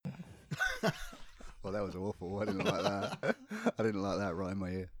Well, that was awful. I didn't like that. I didn't like that right in my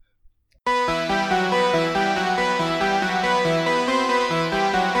ear.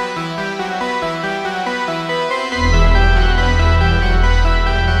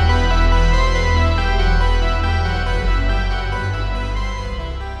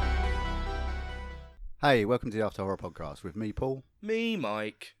 Hey, welcome to the After Horror Podcast with me, Paul. Me,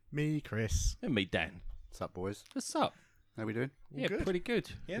 Mike. Me, Chris. And me, Dan. What's up, boys? What's up? How we doing? Yeah, good. pretty good.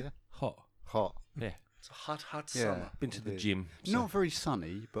 Yeah. Hot. Hot. Yeah. It's a hot Yeah. summer. Been to the Indeed. gym. so- Not very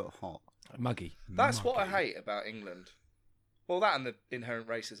sunny, but hot. Muggy. That's what I hate about England. Well, that and the inherent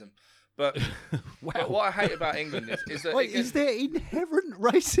racism. But, Wow. but what I hate about England is that... Wait, is there inherent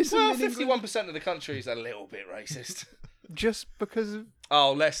racism Well, in England? 51% of the country is a little bit racist. Just because of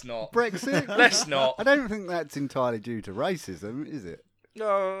Oh, let's not. Brexit? Let's not. I don't think that's entirely due to racism, is it?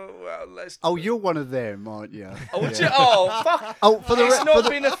 No, well, let's... Oh, you're one of them, aren't you? Oh, fuck. Oh, for the It's not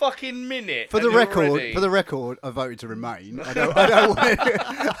been a fucking minute. for the and record, already- I voted to remain. I don't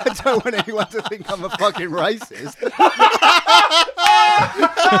want anyone to think I'm a fucking racist.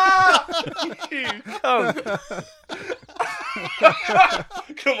 You cunt.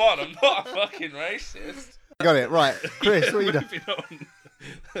 Come on, I'm not a fucking racist. Got it right, Chris. What you doing? Moving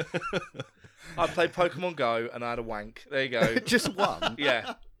on. I played Pokemon Go and I had a wank. There you go. Just one.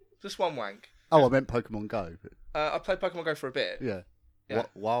 Yeah, just one wank. Oh, I meant Pokemon Go. I played Pokemon Go for a bit. Yeah. Yeah. What,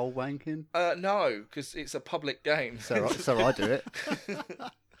 while wanking? No, because it's a public game. So I do it.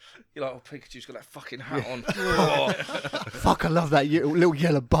 You're like, oh, Pikachu's got that fucking hat on. Oh. Fuck, I love that little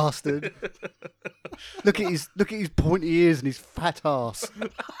yellow bastard. Look at his pointy ears and his fat ass.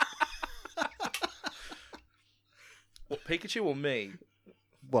 What, Pikachu or me?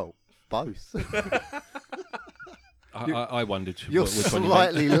 Well, both. I wondered You're which one you meant.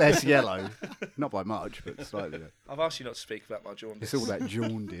 slightly less yellow. Not by much, but slightly. I've asked you not to speak about my jaundice. It's all that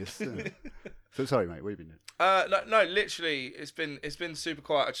jaundice. So sorry, mate. What have you been doing? No, literally, it's been super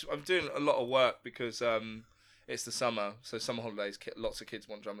quiet. I'm doing a lot of work because it's the summer, so summer holidays. Lots of kids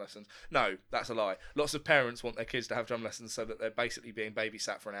want drum lessons. No, that's a lie. Lots of parents want their kids to have drum lessons so that they're basically being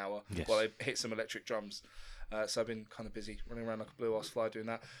babysat for an hour Yes. while they hit some electric drums. So I've been kind of busy running around like a blue ass fly doing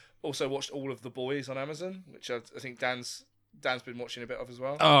that. Also watched all of The Boys on Amazon, which I think Dan's been watching a bit of as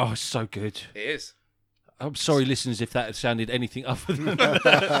well. Oh, so good. It is. I'm sorry, listeners, if that sounded anything other than...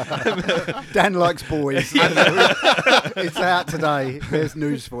 Dan likes boys. It's out today. There's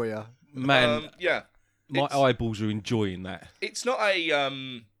news for you. Man, Yeah. my It's- eyeballs are enjoying that. It's not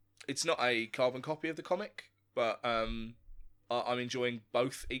a carbon copy of the comic, but I'm enjoying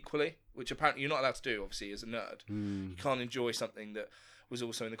both equally, which apparently you're not allowed to do, obviously, as a nerd. You can't enjoy something that was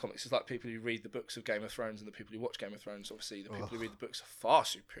also in the comics. It's like people who read the books of Game of Thrones and the people who watch Game of Thrones. Obviously, the people who read the books are far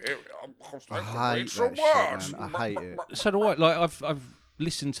superior. I hate that shit, man. I hate it. So do I. Like, I've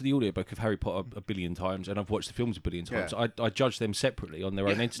listened to the audiobook of Harry Potter a billion times, and I've watched the films a billion times. Yeah. I judge them separately on their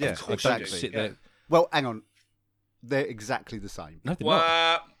own entities. yeah, I don't exactly. sit Yeah. there... Well, hang on. They're exactly the same. No, they're not.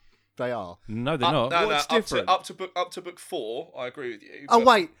 Well, They are. No, they're not. no, What's up different? to book 4. I agree with you. Oh, but-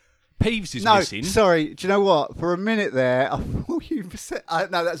 wait. Peeves is No, missing. sorry. Do you know what? For a minute there, I thought you said...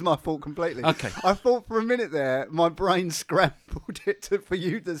 no, that's my fault completely. Okay. I thought for a minute there, my brain scrambled it for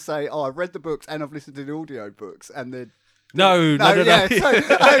you to say, oh, I've read the books and I've listened to the audio books, and then... No. Yeah, so,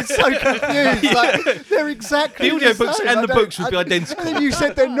 I was so confused. Like, they're exactly The audiobooks same. and I the don't- books would be identical. And then you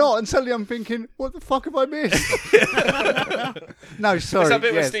said they're not, and suddenly I'm thinking, what the fuck have I missed? No, sorry. It's that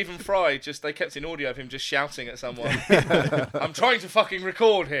bit where yes. Stephen Fry they kept in audio of him just shouting at someone. I'm trying to fucking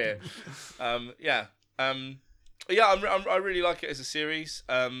record here. Yeah. I really like it as a series.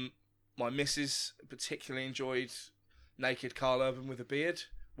 My missus particularly enjoyed naked Carl Urban with a beard,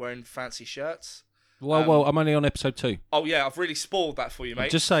 wearing fancy shirts. Well, I'm only on episode 2. Oh yeah, I've really spoiled that for you,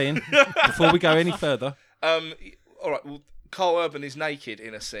 mate. Just saying, before we go any further. All right. Well, Carl Urban is naked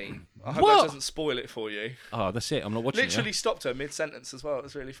in a scene. I hope What? that doesn't spoil it for you. Oh, that's it. I'm not watching Literally stopped her mid-sentence as well. It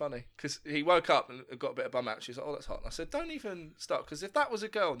was really funny because he woke up and got a bit of bum out. She was like, "Oh, that's hot." And I said, "Don't even stop, because if that was a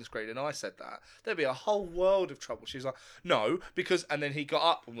girl on the screen and I said that, there'd be a whole world of trouble." She was like, "No, because," and then he got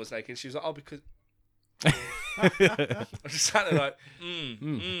up and was naked. She was like, "Oh, because." I just sat there like,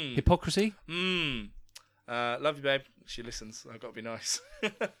 Hypocrisy? love you, babe. She listens. I've got to be nice.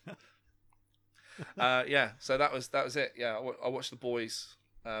 Yeah. So that was it. Yeah, I watched The Boys.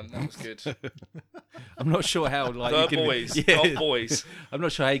 That was good. I'm not sure how, like... The you can- Boys. Yeah. Not Boys. I'm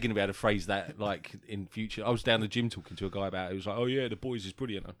not sure how you're going to be able to phrase that, like, in future. I was down the gym talking to a guy about it. He was like, oh, yeah, The Boys is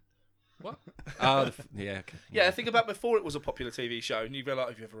brilliant. What? Oh, yeah, okay. Yeah, think about before it was a popular TV show, and you'd be like,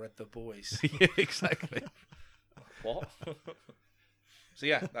 "Have you ever read The Boys?" Yeah, exactly. What? So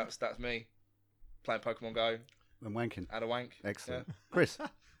yeah, that's me playing Pokemon Go. And wanking. Had a wank. Excellent. Chris?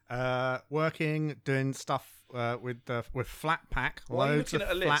 Working, doing stuff with Flat Pack. Why are you Loads looking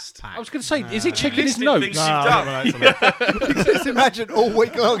of at a Flat list? Pack. I was going to say, is he checking his Listed notes? things No, you've I done. don't have notes on it. Just imagine all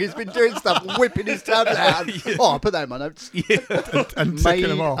week long he's been doing stuff, whipping his tablet out. Oh, I put that in my notes. and Made ticking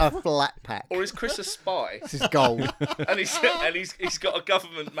them off. a flat pack. Or is Chris a spy? This is gold. And he's got a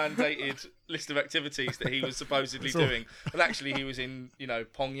government mandated list of activities that he was supposedly doing, but actually he was in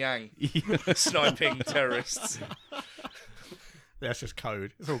Pyongyang sniping terrorists. That's just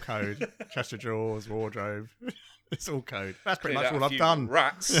code. It's all code. Chest of drawers, wardrobe. It's all code. That's pretty Cleared much out all a I've few done.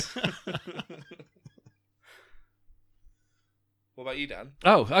 Rats. What about you, Dan?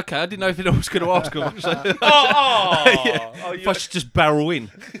 Oh, okay. I didn't know if anyone was going to ask him. Oh, oh, If I should just barrel in.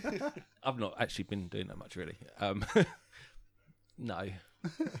 I've not actually been doing that much, really. No.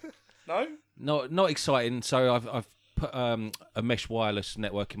 no? Not exciting. So I've put a mesh wireless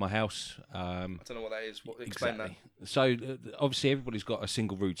network in my house. I don't know what that is. Explain Exactly. So obviously everybody's got a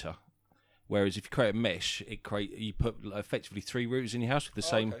single router, whereas if you create a mesh, you put effectively 3 routers in your house with the that.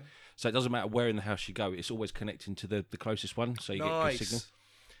 same. Okay. So it doesn't matter where in the house you go; it's always connecting to the closest one, so you get Nice. good signal.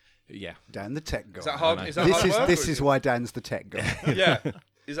 Yeah. Dan, the tech guy. Is that hard? know. Is that hard work? This or is why Dan's the tech guy. Yeah.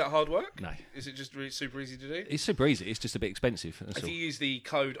 Is that hard work? No. Is it just really super easy to do? It's super easy. It's just a bit expensive. That's If all. you use the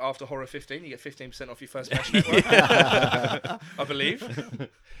code AfterHorror15, you get 15% off your first mesh network. I believe. You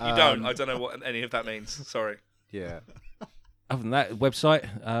don't. I don't know what any of that means. Sorry. Yeah. Other than that, website.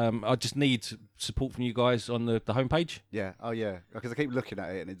 I just need support from you guys on the homepage. Yeah. Oh, yeah. Because I keep looking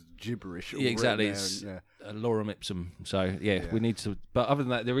at it and it's gibberish. all Yeah, exactly. written It's there lorem ipsum. So yeah, we need to. But other than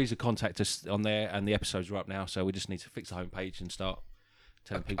that, there is a contact us on there, and the episodes are up now. So we just need to fix the homepage and start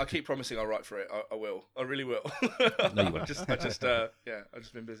telling people. I keep promising I'll write for it. I will. I really will. No, you won't. I've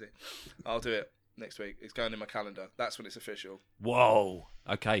just been busy. I'll do it next week. It's going in my calendar. That's when it's official. Whoa.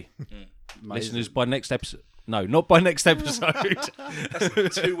 Okay. Amazing. Listeners, by next episode. No, not by next episode.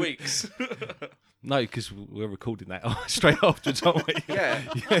 That's 2 weeks. No, because we're recording that straight afterwards, aren't we? Yeah.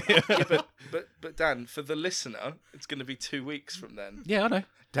 But Dan, for the listener, it's going to be 2 weeks from then. Yeah, I know.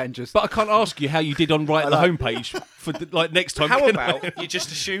 Dan just. But I can't ask you how you did on writing the homepage for next time. How can I? about you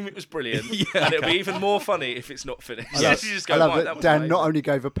just assume it was brilliant, Yeah. and it'll be even more funny if it's not finished. I love, You just I go, love "Right, that that was Dan amazing." not only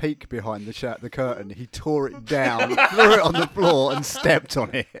gave a peek behind the curtain, he tore it down, threw it on the floor, and stepped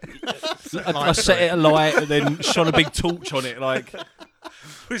on it. I set it alight and then shone a big torch on it. Like,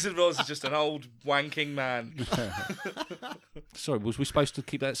 Wizard of Oz is just an old wanking man. sorry, was we supposed to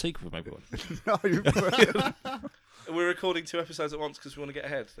keep that secret from everyone? No, We're recording 2 episodes at once because we want to get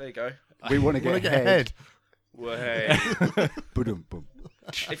ahead. There you go. we want to get ahead. Well, hey. Boom, boom.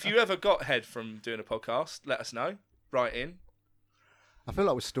 If you ever got head from doing a podcast, let us know. Write in. I feel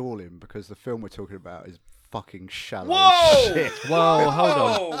like we're stalling because the film we're talking about is fucking shallow. Whoa! Shit. Whoa,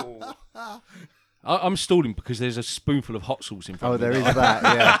 hold on. Oh! I'm stalling because there's a spoonful of hot sauce in front Oh, of me. there is that,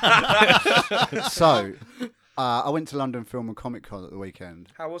 yeah. So, I went to London Film and Comic Con at the weekend.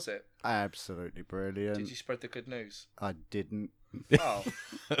 How was it? Absolutely brilliant. Did you spread the good news? I didn't. Oh.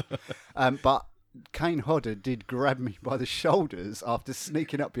 But Kane Hodder did grab me by the shoulders after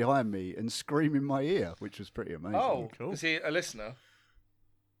sneaking up behind me and screaming in my ear, which was pretty amazing. Oh, Cool. is he a listener?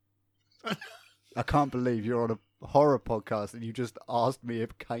 I can't believe you're on a horror podcast and you just asked me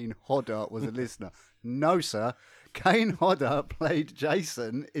if Kane Hodder was a listener. No, sir. Kane Hodder played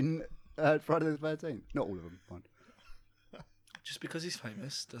Jason in Friday the 13th. Not all of them. Fine. Just because he's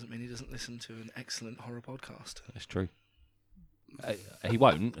famous doesn't mean he doesn't listen to an excellent horror podcast. That's true. He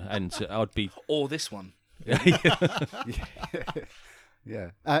won't, and I'd be. Or this one.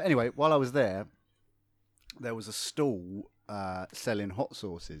 Yeah. Anyway, while I was there was a stall selling hot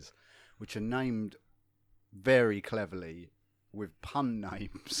sauces, which are named very cleverly with pun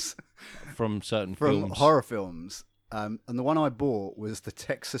names From certain from films. horror films. And the one I bought was the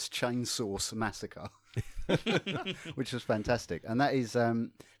Texas Chainsaw Massacre, which was fantastic. And that is, if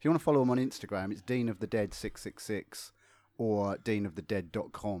you want to follow him on Instagram, it's Dean of the Dead 666 or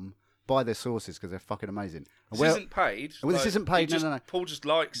deanofthedead.com. Buy their sauces because they're fucking amazing. This Well, isn't paid. well, this isn't paid, no. Paul just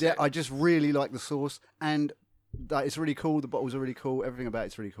likes yeah, it. I just really like the sauce, and that it's really cool. The bottles are really cool. Everything about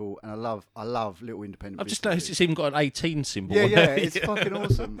it's really cool, and I love little independent. I've just businesses. noticed it's even got an 18 symbol. Yeah, on yeah, there. it's fucking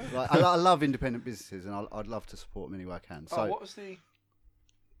awesome. Like, I love independent businesses, and I'd love to support them any way I can. So, what was the...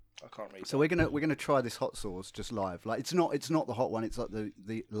 I can't read. so we're gonna try this hot sauce just live. Like it's not the hot one. It's like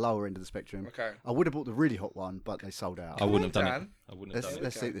the lower end of the spectrum. Okay. I would have bought the really hot one, but they sold out. I wouldn't have done Dan. it. I wouldn't have done it.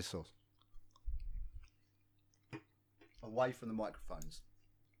 Let's Okay. eat this sauce. Away from the microphones.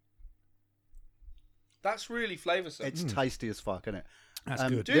 That's really flavoursome. It's tasty as fuck, isn't it? That's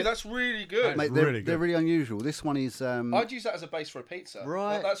good. Dude, that's really good. Mate, They're really good. They're really unusual. This one is I'd use that as a base for a pizza.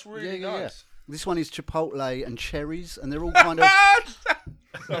 right. That's really Yeah. nice. This one is chipotle and cherries, and they're all kind of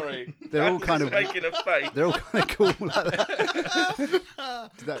Sorry. They're all He's kind of- making a face. They're all kind of cool like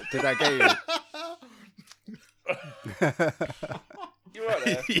that. Did that get you? You right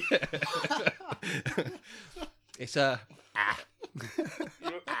there? It's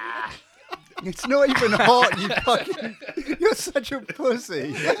It's not even hot, you fucking... You're such a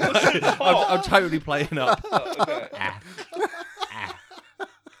pussy. I'm totally playing up.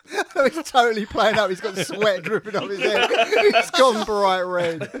 He's totally playing up. He's got sweat dripping off his head. He's gone bright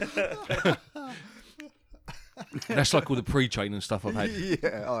red. That's like all the pre-train and stuff I've had.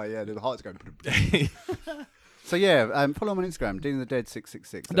 Yeah. Oh, yeah. The heart's going... So, yeah, follow him on Instagram, Dean of the Dead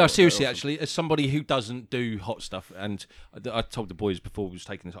 666. No, seriously, actually, as somebody who doesn't do hot stuff, and I told the boys before we was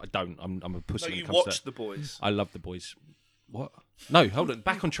taking this, I don't. I'm a pussy No, when you it comes to watched that. The Boys. I love the boys. What? No, hold on.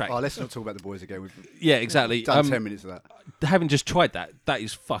 Back on track. Oh, let's not talk about the boys again. We've Yeah, exactly. done 10 minutes of that. Having just tried that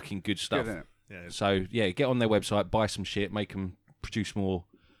is fucking good stuff. Good, isn't it? Yeah, So yeah, get on their website, buy some shit, make them produce more.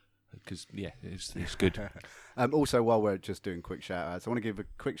 Because yeah, it's good. Also, while we're just doing quick shout outs, I want to give a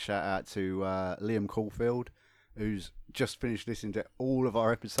quick shout out to Liam Caulfield, who's just finished listening to all of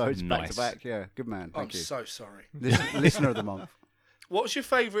our episodes back to Nice. back. Yeah, good man. I'm Thank you. so sorry. Listener of the month. What's your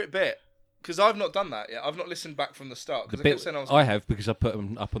favourite bit? Because I've not done that yet. I've not listened back from the start. The Because I kept bit saying I was I have because I put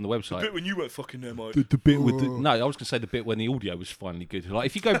them up on the website. bit when you weren't fucking there, mate. The bit with the no, I was going to say the bit when the audio was finally good. Like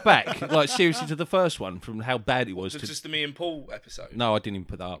if you go back, like seriously to the first one, from how bad it was It's to just the me and Paul episode. no, I didn't even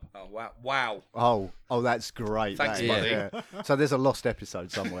put that up. Oh wow! Wow. Oh, that's great. Thanks, that is, buddy. yeah. So there's a lost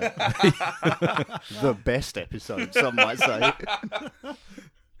episode somewhere. The best episode, some might say.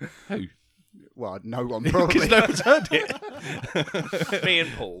 Who? Well, no one probably. Because no one's heard it. Me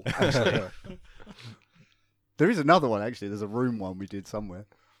and Paul. Actually. There is another one actually. There's a room one we did somewhere.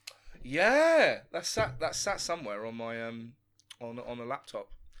 Yeah, that's sat somewhere on my on a laptop.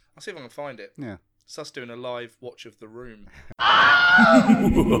 I'll see if I can find it. Yeah. It's us doing a live watch of The Room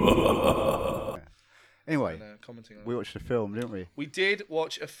Anyway, and commenting on we it. watched a film, didn't we? We did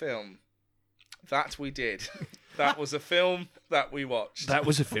watch a film. That we did. That was a film that we watched. That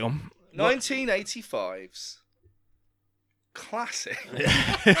was a film. 1985's classic.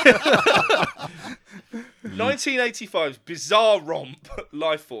 1985's bizarre romp,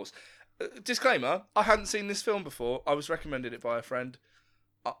 Life Force. Disclaimer, I hadn't seen this film before. I was recommended it by a friend.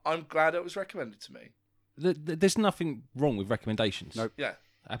 I'm glad it was recommended to me. There's nothing wrong with recommendations. Nope. Yeah.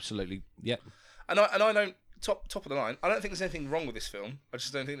 Absolutely. Yeah. And I don't, top of the line, I don't think there's anything wrong with this film. I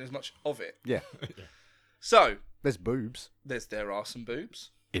just don't think there's much of it. Yeah. So, There's boobs. there are some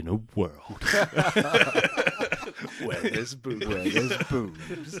boobs. In a world. Where there's boobs. Where there's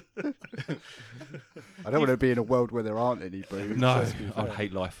boobs. I don't want to be in a world where there aren't any boobs. No, let's be I fair.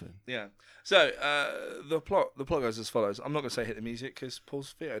 hate life. Yeah. So the plot goes as follows. I'm not going to say hit the music because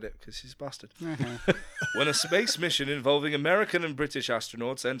Paul's vetoed it because he's a bastard. When a space mission involving American and British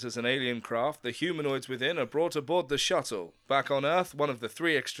astronauts enters an alien craft, the humanoids within are brought aboard the shuttle. Back on Earth, one of the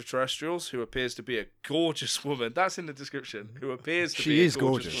three extraterrestrials, who appears to be a gorgeous woman, that's in the description, who appears to She be is a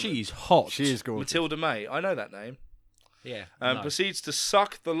gorgeous gorgeous. woman, She's hot. She is gorgeous. Matilda May. I know that name. Yeah. Proceeds to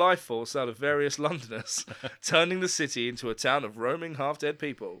suck the life force out of various Londoners, turning the city into a town of roaming half-dead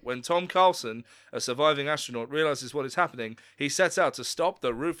people. When Tom Carlson, a surviving astronaut, realizes what is happening, he sets out to stop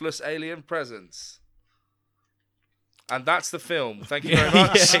the ruthless alien presence. And that's the film. Thank you very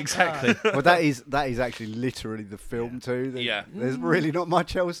much. Yeah, exactly. Well, that is actually literally the film too. Yeah. There's really not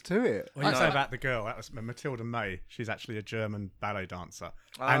much else to it. What you No. say about the girl? That was Matilda May. She's actually a German ballet dancer,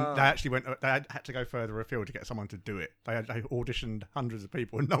 and they actually went. They had to go further afield to get someone to do it. They auditioned hundreds of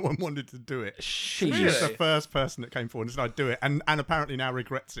people, and no one wanted to do it. She's Really? She's the first person that came forward and said, "I'd do it," and apparently now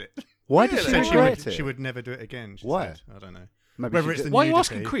regrets it. Why did Really? she Said regret it? she would never do it again. She Why? said. I don't know. Maybe Whether she it's did- the Why are you nudity-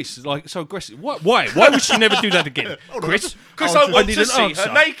 asking Chris like so aggressive? Why? Why would she never do that again? Chris? Chris, I'll I want need to an see answer.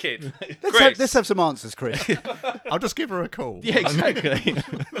 her naked. Let's have some answers, Chris. I'll just give her a call. Yeah, exactly.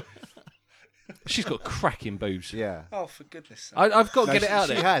 She's got cracking boobs. Yeah. Oh, for goodness sake. I've got to No, get it out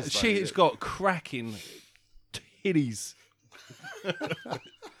she there. has, She though, has yeah. got cracking titties.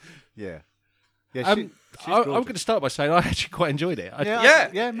 Yeah. Yeah. I'm she's going gorgeous. to start by saying I actually quite enjoyed it.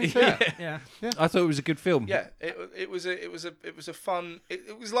 Yeah. me too. Yeah. I thought it was a good film. Yeah, it was a fun.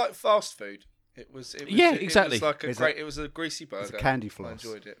 It was like fast food. It was Yeah, it exactly. was like It's it was a greasy burger. It's a candy I floss.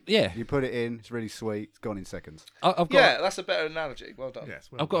 enjoyed it. Yeah. You put it in, it's really sweet. It's gone in seconds. I've got Yeah, that's a better analogy. Well done. Yes.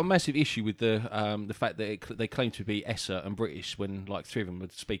 Well I've got a massive issue with the fact that they claim to be ESSA and British when like three of them were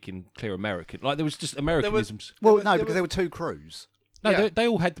speaking clear American. Like there was just Americanisms. Well, were- no, there because were- there were two crews. No, Yeah. they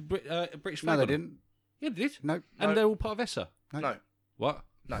all had the British No, flag. they on them. didn't. Yeah, they did. No. And they're all part of ESSA. No, What?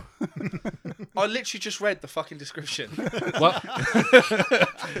 No. I literally just read the fucking description. What?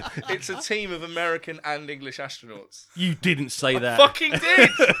 It's a team of American and English astronauts. You didn't say that. Fucking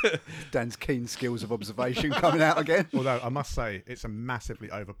did! Dan's keen skills of observation coming out again. Although I must say, it's a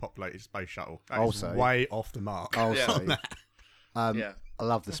massively overpopulated space shuttle. That is Also- way off the mark. I'll Yeah. say. Yeah. I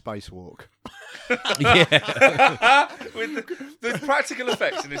love the spacewalk. Yeah. With the practical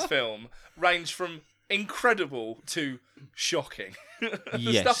effects in this film range from incredible to shocking. The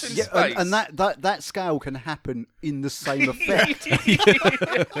Yes. stuff in Yeah, space. and that scale can happen in the same effect.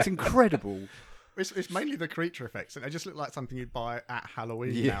 It's incredible. It's mainly the creature effects, and they just look like something you'd buy at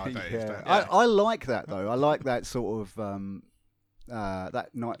Halloween nowadays. yeah. don't they? I like that though. I like that sort of that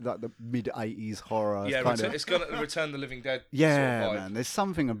night, like the mid '80s horror Yeah, kind of. it's gonna Return the Living Dead. Yeah, sort of vibe. man. There's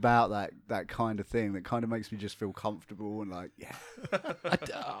something about that kind of thing that kind of makes me just feel comfortable and like, yeah.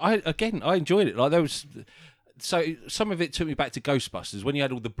 I enjoyed it. Like there was. So some of it took me back to Ghostbusters when you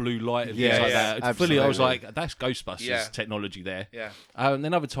had all the blue light and things like yeah, that. Fully, I was absolutely. like, "That's Ghostbusters Yeah. technology there." Yeah. And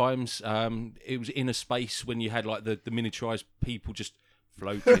then other times, it was inner space when you had like the miniaturized people just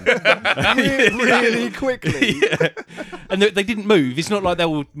floating, really quickly. yeah. And they didn't move. It's not like they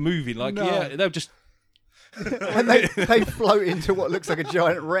were moving. Like No. they were just. When they float into what looks like a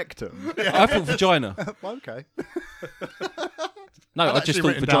giant rectum. I thought vagina. Okay. No, I just actually thought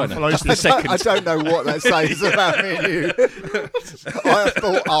written down vagina. Just a I second. don't know what that says about me and you. I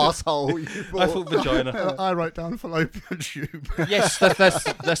thought arsehole. You I thought. thought vagina. I wrote down fallopian tube. Yes,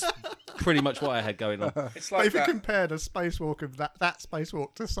 that's pretty much what I had going on. It's But like if you that. compared a spacewalk of that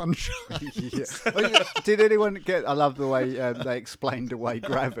spacewalk to Sunshine, Yeah. Well, did anyone get? I love the way they explained away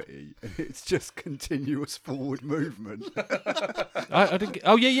gravity. It's just continuous forward movement. I didn't.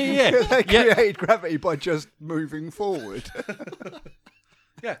 Oh yeah. They Yeah. created gravity by just moving forward.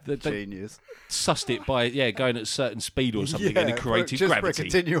 Yeah. They Genius. sussed it by going at a certain speed or something, and it created just gravity. for a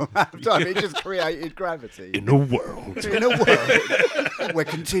continuum amount of time. It just created gravity. In a world. In a world where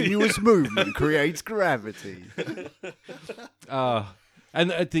continuous movement creates gravity. And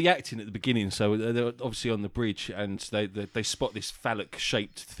the acting at the beginning, so they're obviously on the bridge, and they spot this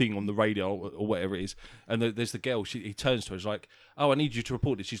phallic-shaped thing on the radio or whatever it is, and there's the girl. He turns to her, he's like, "Oh, I need you to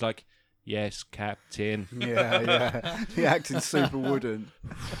report this." She's like, "Yes, Captain." Yeah. The acting's super wooden.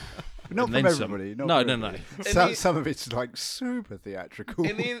 But not And from then some. everybody. Not No, from no. everybody. Some of it's like super theatrical.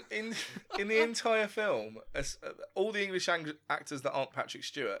 In the entire film, all the English actors that aren't Patrick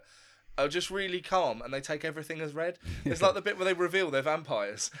Stewart are just really calm, and they take everything as read. It's like the bit where they reveal they're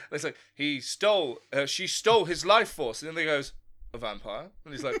vampires. And it's like, she stole his life force, and then they goes, "A vampire?"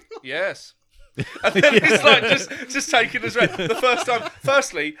 And he's like, "Yes." And then it's like just taken as read. The first time,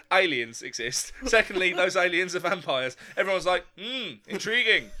 firstly, aliens exist. Secondly, those aliens are vampires. Everyone's like,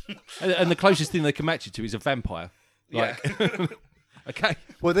 intriguing. And the closest thing they can match it to is a vampire. Yeah. Okay.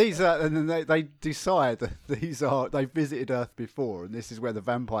 Well, these are, and then they decide that they visited Earth before, and this is where the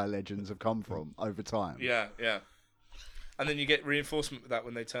vampire legends have come from over time. Yeah. And then you get reinforcement with that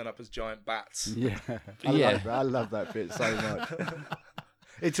when they turn up as giant bats. Yeah. Yeah. I love that bit so much.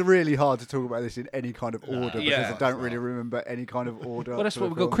 It's really hard to talk about this in any kind of order because Yeah. I don't really remember any kind of order. Well, that's to what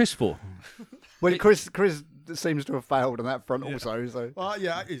the we've got film. Chris for. Well, Chris seems to have failed on that front also. So well,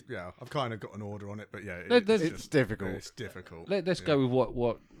 I've kind of got an order on it, but it's difficult. It's difficult. Let's go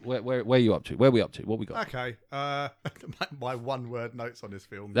with where are you up to? Where are we up to? What we got? Okay, my one-word notes on this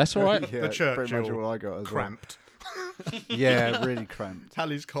film. That's all right. Yeah, the it's pretty much Churchill all I got as cramped. well. Yeah, really cramped.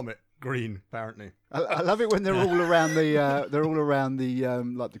 Halley's Comet green, apparently. I love it when they're all around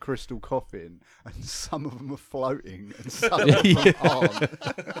the like the crystal coffin, and some of them are floating and some of them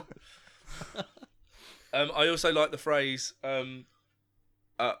aren't. I also like the phrase,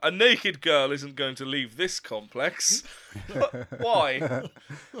 a naked girl isn't going to leave this complex. Why?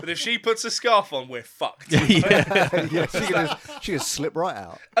 But if she puts a scarf on, we're fucked. Yeah, she can slip right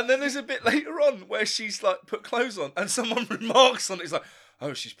out. And then there's a bit later on where she's like put clothes on, and someone remarks on it. It's like,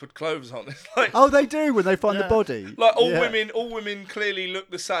 "Oh, she's put clothes on." It's like, Oh, they do when they find the body. like all Yeah. women clearly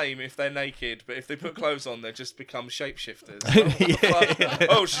look the same if they're naked, but if they put clothes on, they just become shapeshifters.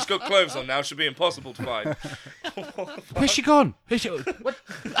 Oh, she's got clothes on now. She'll be impossible to find. Where's she gone? What?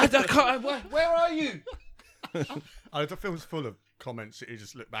 I can't, where are you? The film's full of comments that you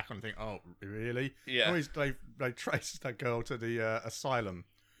just look back on and think, "Oh, really?" Yeah. Always they trace that girl to the asylum,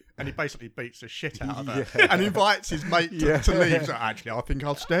 and he basically beats the shit out of her, and invites his mate to leave. So actually, I think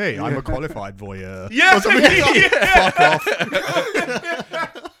I'll stay. I'm a qualified voyeur. Yeah, Or something. Fuck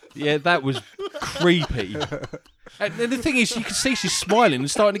off. Yeah, that was creepy. And then the thing is, you can see she's smiling and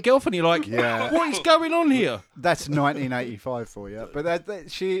starting to get off, and you're like, Yeah. what is going on here? That's 1985 for you. But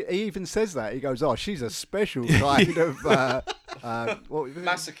he even says that. He goes, "Oh, she's a special kind of what was it?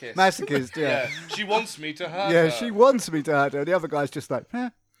 Masochist. Masochist, Yeah, yeah. she wants me to hurt Yeah, her. she wants me to hurt her. The other guy's just like, Yeah.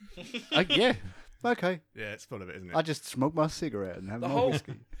 okay. Yeah, it's full of it, isn't it? I just smoke my cigarette and have The my whole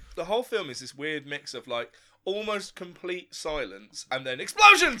whiskey. the whole film is this weird mix of like almost complete silence and then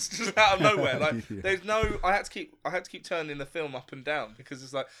explosions just out of nowhere. Like Yeah. there's no. I had to keep turning the film up and down because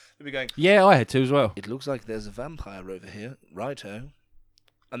it's like they'd be going. Yeah, I had to as well. It looks like there's a vampire over here, righto.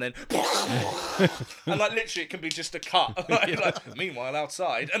 And then, and like literally, it can be just a cut. Like, meanwhile,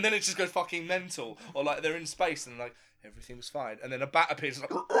 outside, and then it just goes fucking mental, or like they're in space and like everything was fine, and then a bat appears, like,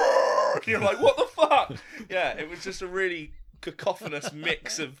 and you're like, what the fuck? Yeah, it was just a really cacophonous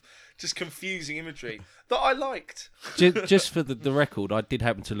mix of just confusing imagery that I liked. Just for the record, I did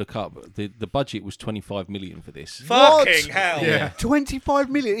happen to look up. The budget was 25 million for this. Fucking hell! Yeah. 25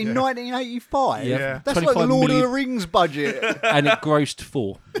 million in 1985? Yeah. That's like 25 Lord of million. the Rings budget. And it grossed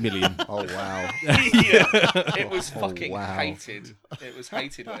 4 million. Oh, wow. Yeah, it was fucking wow. hated. It was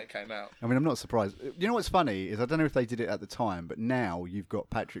hated when it came out. I mean, I'm not surprised. You know what's funny is I don't know if they did it at the time, but now you've got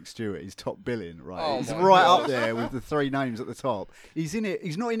Patrick Stewart. He's top billing, right? Oh He's my right God. up there with the three names at the top. He's in it.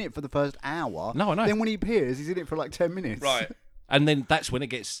 He's not in it for the first hour. No, I know. Then when he appears, he's in it for like 10 minutes. Right. And then that's when it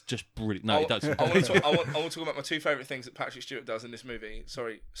gets just brilliant. No, it doesn't. I want to talk about my two favourite things that Patrick Stewart does in this movie.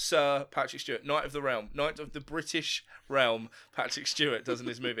 Sorry, Sir Patrick Stewart, Knight of the Realm, Knight of the British Realm. Patrick Stewart does in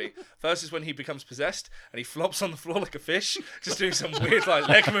this movie. First is when he becomes possessed and he flops on the floor like a fish, just doing some weird like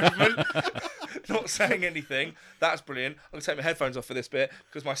leg movement, not saying anything. That's brilliant. I'm gonna take my headphones off for this bit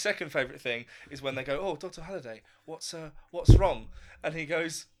because my second favourite thing is when they go, "Oh, Dr. Halliday, what's wrong?" And he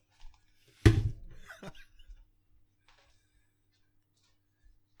goes.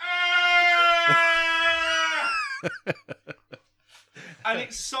 And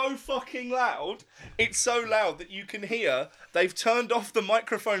it's so fucking loud. It's so loud that you can hear they've turned off the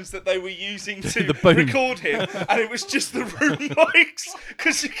microphones that they were using to The boom. record him, and it was just the room mics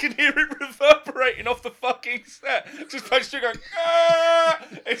because you can hear it reverberating off the fucking set. Just Patrick going, "Ah!"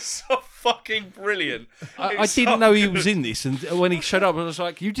 It's so fucking brilliant. I It's so didn't know he was good. in this, and when he showed up, I was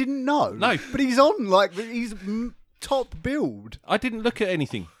like, You didn't know? No. But he's on, like, he's top build. I didn't look at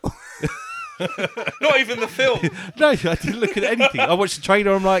anything. Not even the film. No, I didn't look at anything. I watched the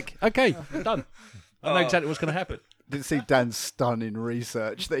trailer. I'm like, okay, I'm done. I know exactly what's going to happen. Didn't see Dan's stunning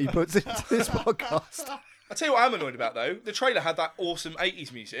research that he puts into this podcast. I'll tell you what I'm annoyed about though. The trailer had that awesome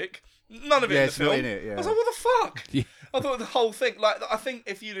 80s music. None of it Yeah, in the it's not film. in it, yeah. I was like, what the fuck? Yeah. I thought the whole thing, like, I think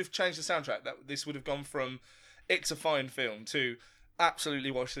if you'd have changed the soundtrack, that this would have gone from "It's a fine film" to "Absolutely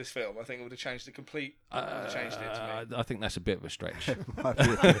watch this film." I think it would have changed it to me. I think that's a bit of a stretch. Might be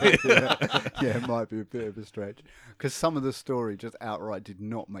a bit, yeah, it might be a bit of a stretch. Because some of the story just outright did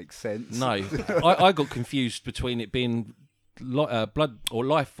not make sense. No, I got confused between it being blood or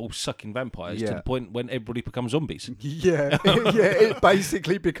life force sucking vampires to Yeah. the point when everybody becomes zombies. Yeah, it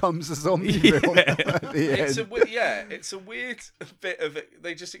basically becomes a zombie film at the It's end. it's a weird bit of it.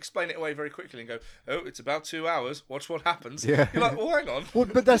 They just explain it away very quickly and go, "Oh, it's about 2 hours. Watch what happens." Yeah. You're like, "Oh, hang on." Well,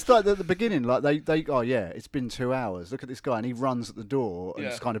 but that's like at the beginning, like they oh yeah, it's been 2 hours. Look at this guy, and he runs at the door and Yeah.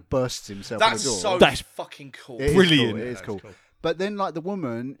 just kind of bursts himself That's at the door. so That's fucking cool. It is brilliant. Cool, it is That's cool. cool. But then, like the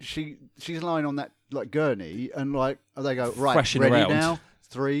woman, she's lying on that like gurney, and like they go right, Thrashing ready around. now,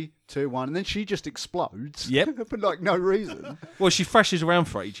 3, 2, 1, and then she just explodes. Yep. for like no reason. Well, she thrashes around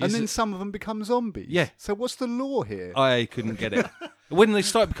for ages. And then some of them become zombies. Yeah. So what's the law here? I couldn't get it. When they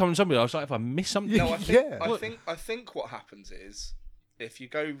started becoming zombies, I was like, "Have I missed something?" No, Yeah. I think what happens is if you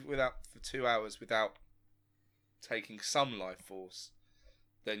go for 2 hours without taking some life force,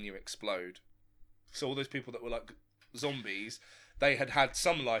 then you explode. So all those people that were like zombies, they had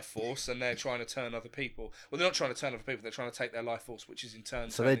some life force, and they're trying to turn other people. Well, they're not trying to turn other people; they're trying to take their life force, which is in turn.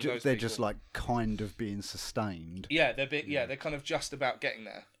 So turning they're those they're people. just like kind of being sustained. Yeah, they're kind of just about getting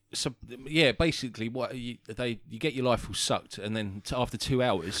there. So yeah, basically, what you get your life force sucked, and then after 2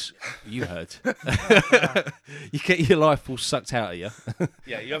 hours, you heard, you get your life force sucked out of you,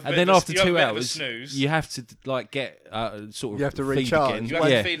 Yeah, you have. A and bit then of a- after you have a 2 bit of a hours, snooze. you have to like get sort of You have to feed recharge. again. You have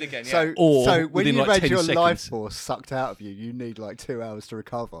yeah. to feed again. Yeah. So, Or so when within, you've like, had 10 your life seconds. force sucked out of you, you need like 2 hours to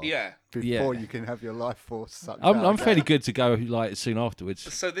recover. Yeah. Before Yeah. you can have your life force sucked out. I'm again. fairly good to go like soon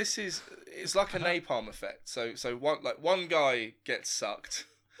afterwards. So it's like a napalm effect. So one guy gets sucked.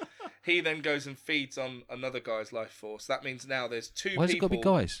 He then goes and feeds on another guy's life force. That means now there's two Why's it people. got to be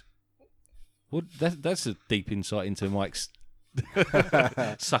guys? Well, that's a deep insight into Mike's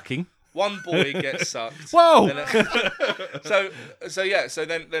sucking. One boy gets sucked. Whoa! So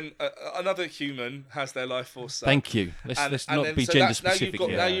then another human has their life force sucked. Thank you. Let's not then- be so gender that's- specific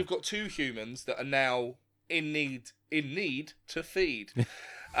here. Now you've got two humans that are now in need to feed,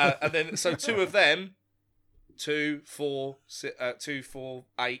 and then so two of them, 2, 4,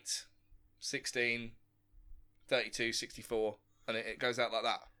 8, 16, 32, 64, and it goes out like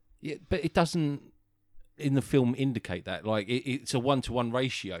that. Yeah, but it doesn't in the film indicate that. Like it's a 1-to-1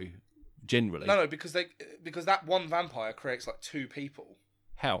 ratio generally. No, because that one vampire creates like two people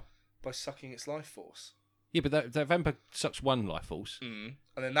How? by sucking its life force. Yeah, but that vampire sucks one life force. And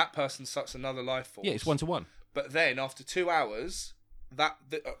then that person sucks another life force. Yeah, it's 1-to-1. But then after 2 hours, the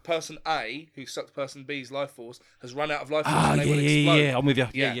person A who sucked person B's life force has run out of life force and they will explode. Yeah. I'm with you.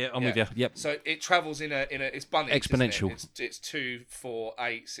 I'm with you. Yep. So it travels in a it's bunny Exponential. It's 2, 4,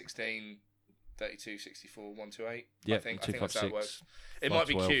 8, 16, 32, 64, 128. Yeah, I think 2, 5, that's how it 6, works. It 5, might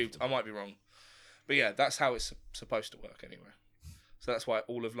be 12. cubed. I might be wrong. But yeah, that's how it's supposed to work anyway. So that's why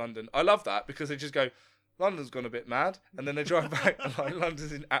all of London. I love that because they just go, London's gone a bit mad, and then they drive back and like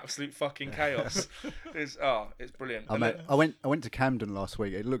London's in absolute fucking chaos. It's brilliant. I went to Camden last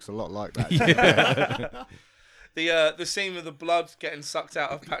week. It looks a lot like that. The scene with the blood getting sucked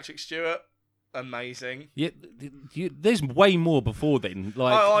out of Patrick Stewart, amazing. Yeah, there's way more before then.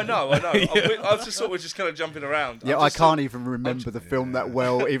 Like, I know. I just thought we're just kind of jumping around. Yeah, I can't even remember the film that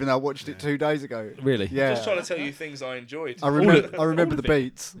well, even though I watched it 2 days ago. Really? Yeah. I'm just trying to tell you things I enjoyed. I remember the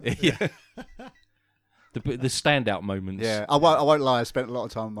beats. Yeah. The standout moments. Yeah, I won't lie. I spent a lot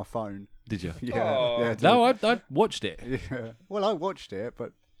of time on my phone. Did you? Yeah, Oh. yeah. No, I watched it. Yeah. Well, I watched it,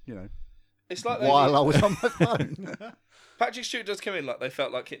 but It's like while I was on my phone. Patrick Stewart does come in like they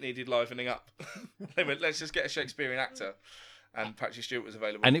felt like it needed livening up. They went, let's just get a Shakespearean actor, and Patrick Stewart was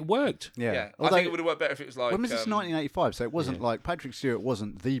available. And it worked. Yeah, I Although, think it would have worked better if it was like. when was this? 1985. So it wasn't like Patrick Stewart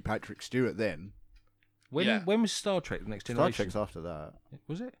wasn't the Patrick Stewart then. When was Star Trek: The Next Star Generation? Trek's after that.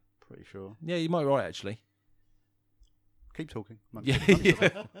 Was it? Pretty sure. Yeah, you might be right actually. Keep talking. Yeah.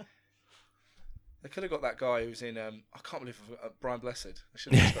 They could have got that guy who's in. I can't believe Brian Blessed. They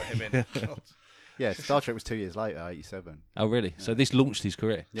should have just got him in. God. Yeah, Star Trek was 2 years later, 87. Oh, really? So this launched his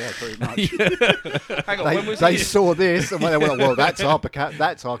career. Yeah, pretty much. Hang on, when was They he? saw this and they went, well, that's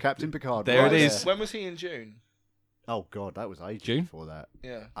our Captain Picard. There right it is. When was he in June? Oh, God, that was ages June? before that.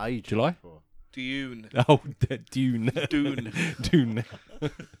 Yeah, Ages July? before. Dune. Oh, Dune. Dune. Dune.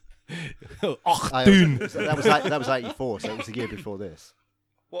 I- Dune. That was 84, so it was the year before this.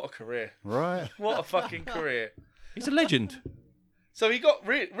 What a career! Right. What a fucking career! He's a legend. So he got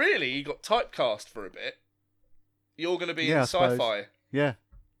really he got typecast for a bit. You're going to be Yeah, in I suppose. sci-fi Yeah.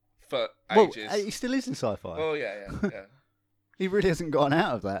 for Well, ages. he still is in sci-fi. Oh yeah. He really hasn't gotten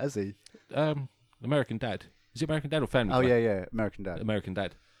out of that, has he? American Dad. Is it American Dad or Family Oh, Guy? yeah, American Dad. American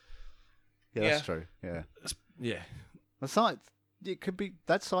Dad. Yeah, Yeah. that's true. Yeah. Yeah. That's it could be,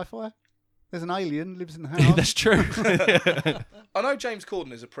 that's sci-fi. There's an alien, lives in the house. That's true. I know James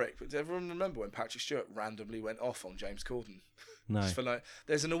Corden is a prick, but does everyone remember when Patrick Stewart randomly went off on James Corden? No. Just for like,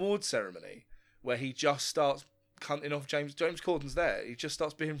 there's an awards ceremony where he just starts cunting off James Corden's there. He just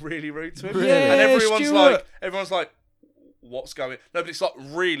starts being really rude to him, Really? and Yeah, everyone's like, what's going? No, but it's like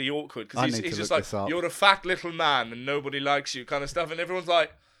really awkward I because need he's to just look like, this up. you're a fat little man and nobody likes you, kind of stuff, and everyone's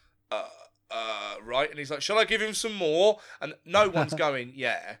like, right, and he's like, shall I give him some more? And no one's going,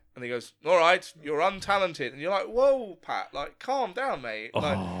 yeah. And he goes, all right, you're untalented. And you're like, whoa, Pat, like, calm down, mate.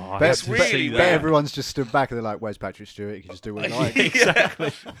 Like, I Bet, It's have to really see weird. bet that. everyone's just stood back and they're like, where's Patrick Stewart? He can just do what he likes.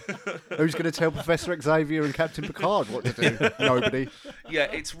 Exactly. Who's going to tell Professor Xavier and Captain Picard what to do? Nobody. yeah,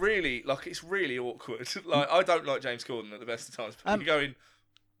 it's really awkward. Like, I don't like James Corden at the best of times. But you're going,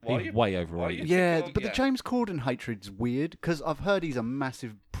 why are He's you way why are overrated. you Yeah, picking on- but the James Corden hatred's weird because I've heard he's a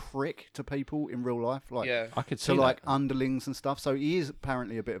massive prick to people in real life. Like, yeah. I could see to that. like underlings and stuff. So he is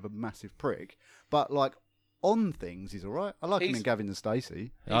apparently a bit of a massive prick. But like on things, he's all right. I like him He's- in Gavin and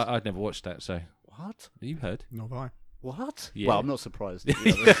Stacey. I'd never watched that, so What? you heard. Not have I. What? Yeah. Well, I'm not surprised. to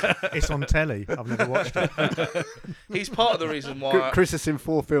be honest. It's on telly. I've never watched it. He's part of the reason why. Chris has seen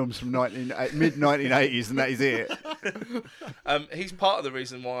 4 films from mid 1980s, and that is it. He's part of the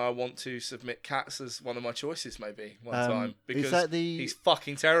reason why I want to submit Cats as one of my choices, maybe one time, Is because that the he's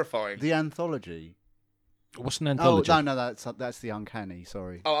fucking terrifying. the anthology? What's an anthology? Oh no, that's the Uncanny.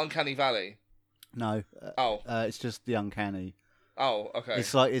 Sorry, Oh, Uncanny Valley. no. Oh, It's just the Uncanny. Oh, okay.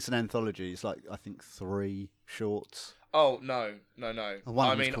 It's an anthology. It's like I think 3 shorts. Oh no. And one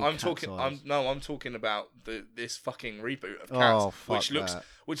I of them's mean, called I'm Cat's talking. Eyes. I'm talking about this fucking reboot of Cats, Oh, fuck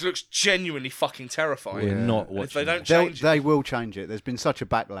which looks genuinely fucking terrifying. We're not And if watching. they don't that. change They will change it. There's been such a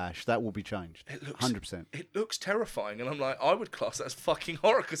backlash. That will be changed. it, 100%. it looks terrifying, and I'm like, I would class that as fucking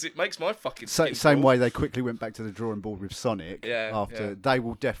horror because it makes my fucking skin Same crawl. way they quickly went back to the drawing board with Sonic. Yeah, After yeah. they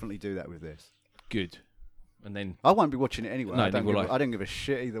will definitely do that with this. Good. And then I won't be watching it anyway. No, I don't neither will give, I. I don't give a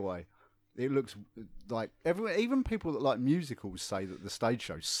shit either way. It looks like everyone, even people that like musicals say that the stage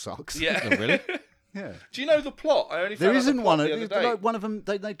show sucks. Yeah. Oh, really? Yeah. Do you know the plot? I only There found out the isn't plot one. the other day. Like one of them,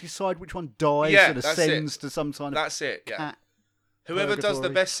 they decide which one dies Yeah, and that's ascends it. to some kind of That's it. Yeah. cat. Whoever does the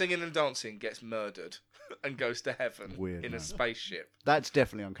purgatory. best singing and dancing gets murdered and goes to heaven Weird, in a man. spaceship. That's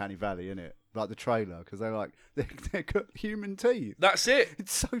definitely Uncanny Valley, isn't it? Like the trailer, because they've got human teeth. That's it.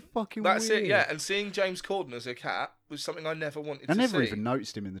 It's so fucking That's weird. it. Yeah. And seeing James Corden as a cat was something I never wanted I to never see. even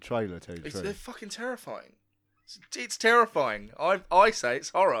noticed him in the trailer, too. They're fucking terrifying. It's terrifying. I say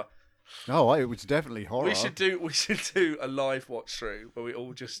it's horror. Oh, it was definitely horror. We should do a live watch through where we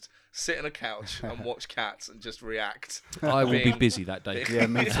all just sit on a couch and watch Cats and just react. I will be Being- busy that day. Yeah,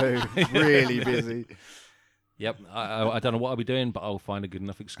 me too. Really busy. Yep. I don't know what I'll be doing, but I'll find a good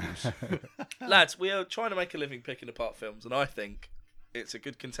enough excuse. Lads, we are trying to make a living picking apart films, and I think it's a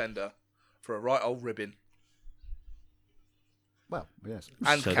good contender for a right old ribbon. Well, yes.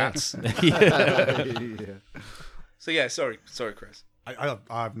 And So Cats. yeah. Yeah. So yeah, sorry, Chris. I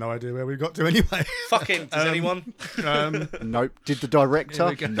have no idea where we got to anyway. Fucking, does anyone? Nope. Did the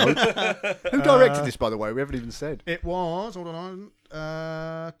director? Here we go. Nope. Who directed this, by the way? We haven't even said. It was, hold on,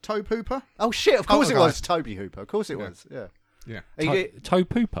 Toe Pooper. Oh shit! Of course it okay. was Toby Hooper. Of course it was. Yeah. Yeah. He did- Toe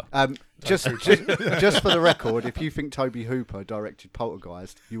pooper. just for the record, if you think Toby Hooper directed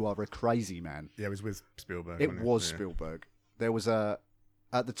Poltergeist, you are a crazy man. Yeah, it was with Spielberg. It wasn't was Yeah. Spielberg. There was at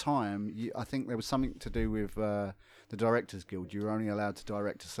the time, I think there was something to do with the Directors Guild. You were only allowed to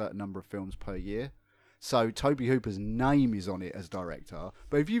direct a certain number of films per year. So Toby Hooper's name is on it as director.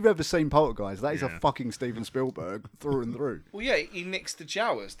 But if you've ever seen Poltergeist, that is a Yeah. fucking Steven Spielberg through and through. Well, yeah, he nicks the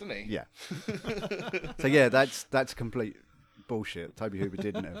Jawas, doesn't he? Yeah. So yeah, that's complete bullshit. Toby Hooper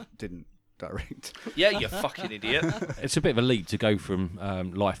didn't direct. Yeah, you fucking idiot. It's a bit of a leap to go from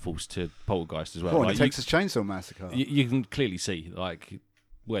Life Force to Poltergeist as well. Well, Like, Texas Chainsaw Massacre. you can clearly see like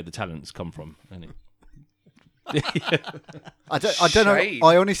where the talents come from, and I don't know. Shame.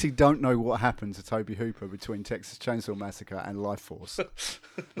 I honestly don't know what happened to Toby Hooper between Texas Chainsaw Massacre and Life Force.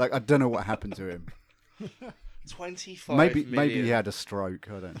 Like I don't know what happened to him. 25 Maybe million. he had a stroke.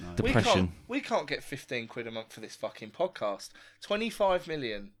 I don't know. Depression. We can't get 15 quid a month for this fucking podcast. 25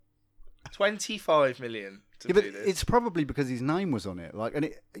 million. 25 million to Yeah, but do this. it's probably because his name was on it. Like, and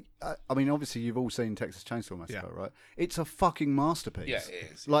I mean, obviously you've all seen Texas Chainsaw Massacre, Yeah. right? It's a fucking masterpiece. Yeah,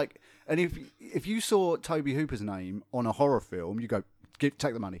 it is. Like, and if you saw Toby Hooper's name on a horror film, you go, take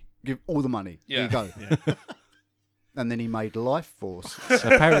the money, give all the money. Yeah. Here you go. And then he made Life Force. so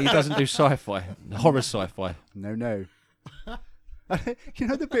apparently he doesn't do sci-fi, horror sci-fi. No. You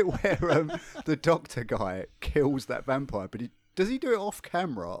know the bit where the doctor guy kills that vampire, but does he do it off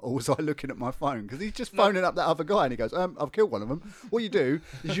camera, or was I looking at my phone? Because he's just phoning up that other guy, and he goes, "I've killed one of them." What you do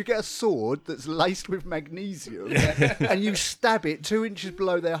is you get a sword that's laced with magnesium, and you stab it 2 inches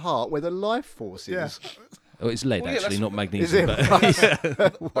below their heart, where the life force is. Yeah. Oh, it's lead Well, yeah, actually, that's- not Is magnesium.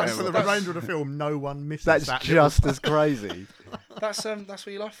 it? But And for the remainder of the film, no one misses That's that just as crazy. That's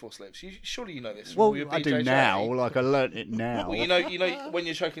where your life force lives. Surely you know this. from Well, all your I do BJJ. now. Like I learnt it now. Well, you know when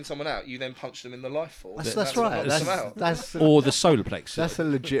you're choking someone out, you then punch them in the life force. That's what right. knocks them out. That's or the solar plex. That's a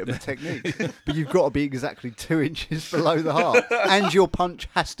legitimate technique. But you've got to be exactly 2 inches below the heart. And your punch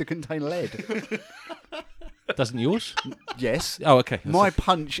has to contain lead. Doesn't yours? Yes. Oh, okay. My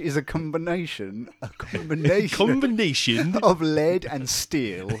punch is a combination combination. of lead and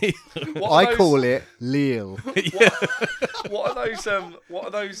steel. What I are those- call it Leal. What are those? What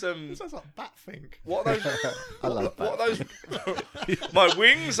are those? Sounds like Batfink. What are those? I love What that. are those? My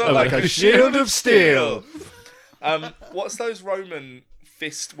wings are like a shield of steel. What's those Roman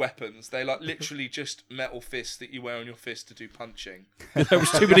fist weapons? They're like literally just metal fists that you wear on your fist to do punching. There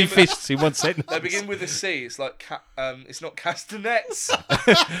was too many fists in one sentence. They begin with a C. It's like it's not castanets.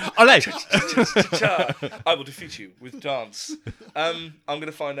 Olé! I will defeat you with dance. I'm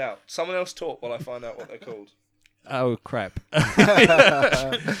gonna find out. Someone else talk while I find out what they're called. Oh crap!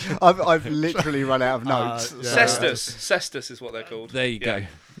 I've literally run out of notes. yeah. Cestus is what they're called. There you go.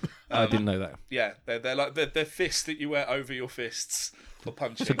 I didn't know that. Yeah, they're like they're fists that you wear over your fists for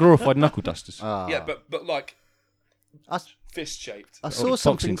punching. It's a glorified knuckle dusters. Ah. Yeah, but like fist shaped. I Or saw boxing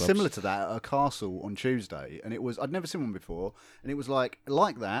something gloves. similar to that at a castle on Tuesday, and I'd never seen one before, and it was like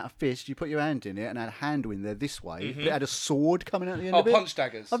that, a fist. You put your hand in it, and it had a handle in there this way, but it had a sword coming out the end Oh, of it. punch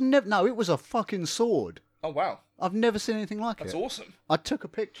daggers. No, it was a fucking sword. Oh wow, I've never seen anything like that's it. awesome. I took a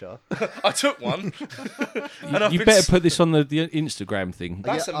picture. I took one. And I've You been better put this on the Instagram thing.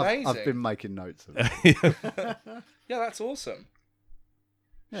 That's Yeah, amazing. I've been making notes of it. Yeah, that's awesome.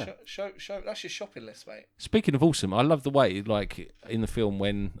 Yeah. Show. That's your shopping list, mate. Speaking of awesome, I love the way, like in the film,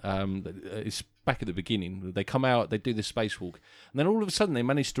 when it's back at the beginning, they come out, they do the spacewalk, and then all of a sudden they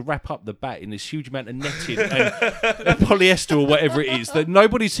manage to wrap up the bat in this huge amount of netting and polyester or whatever it is that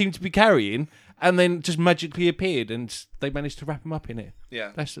nobody seemed to be carrying, and then just magically appeared, and they managed to wrap them up in it.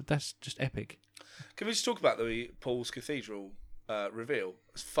 Yeah. That's just epic. Can we just talk about the Paul's Cathedral reveal?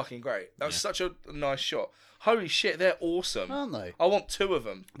 It's fucking great. That was such a nice shot. Holy shit, they're awesome. Aren't they? I want 2 of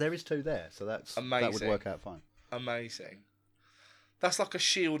them. There is 2 there, so that would Amazing. work out fine. Amazing. That's like a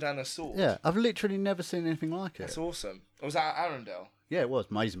shield and a sword. Yeah, I've literally never seen anything like it. That's awesome. Was that at Arundel? Yeah, it was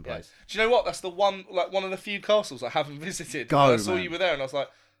amazing Yeah. place. Do you know what? That's the one of the few castles I haven't visited. Go, I saw man. you were there, and I was like,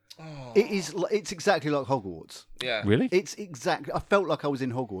 oh. It's exactly like Hogwarts. Yeah. Really? It's exactly. I felt like I was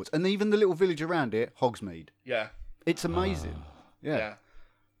in Hogwarts, and even the little village around it, Hogsmeade. Yeah. It's amazing. Yeah. Yeah.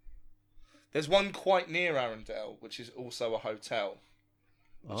 There's one quite near Arundel, which is also a hotel,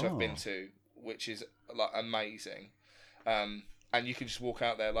 which I've been to, which is like amazing. And you can just walk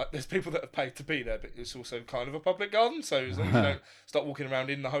out there. Like, there's people that have paid to be there, but it's also kind of a public garden. So as long as you don't start walking around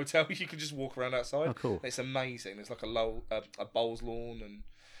in the hotel, you can just walk around outside. Oh, cool. It's amazing. There's like a bowls lawn and.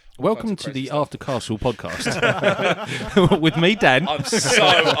 Welcome kinds of to crazy the stuff. After Castle podcast with me, Dan. I'm so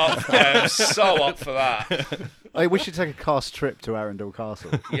up there. I'm so up for that. Hey, we should take a cast trip to Arundel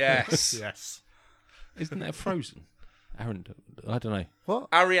Castle. Yes. Yes. Isn't that Frozen? Arundel? I don't know. What?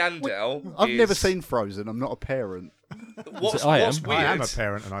 Ariandel. I've never is- seen Frozen. I'm not a parent. What's I am. weird. I am a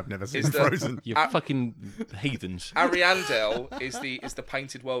parent and I've never seen Is the- Frozen. You fucking heathens. Ariandel is the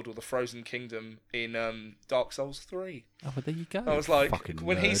painted world or the frozen kingdom in Dark Souls 3. Oh, well, there you go. I was like, Fucking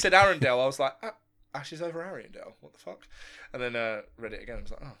when he nerd. said Arundel, I was like, Ashes over Ariandel. What the fuck? And then read it again. I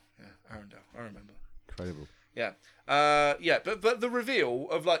was like, oh yeah, Arundel. I remember. Incredible. Yeah. Yeah, but the reveal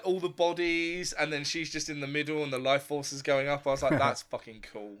of like all the bodies and then she's just in the middle and the life force is going up, I was like, that's fucking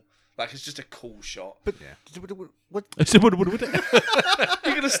cool. Like, it's just a cool shot. But what? I said, what? You're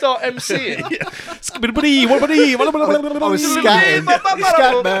going to start MCing. I was scatting.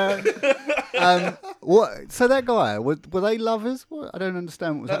 Man. What? So that guy, were they lovers? What? I don't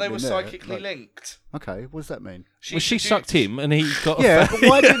understand what was No, they happening were there. psychically Like, linked. Okay, what does that mean? Well, she sucked him, and he got Yeah, but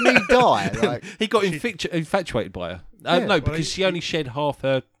why didn't he die? Like, he got infatuated by her. Yeah. No, because she only shed half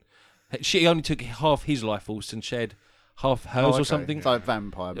her. She only took half his life force and shed half hers okay. or something. It's like a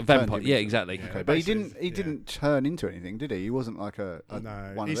vampire. A but vampire, turned yeah, him- exactly. Yeah. Okay, but he Basically, didn't turn into anything, did he? He wasn't like a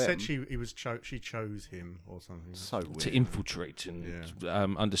No, one he of them. said she chose him or something. So weird. To infiltrate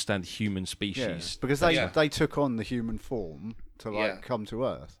and understand the human Yeah, species. because they took on the human form to like Yeah. come to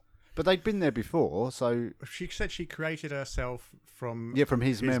Earth, but they'd been there before, so She said she created herself from from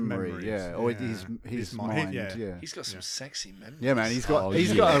his memory, memories. yeah, or his mind, yeah. He's got some sexy memories. Yeah, man, he's got Oh, he's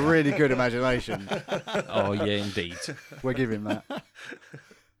yeah. got a really good imagination. Oh yeah, indeed. We'll give him that.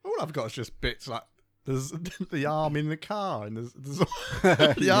 All I've got is just bits like there's the arm in the car and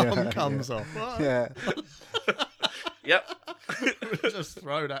the arm comes off. Yeah, Yep. Just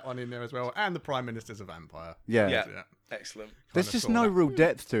throw that one in there as well. And the Prime Minister's a vampire. yeah. Yeah. Yeah. Excellent. There's Kinda just saw no that. real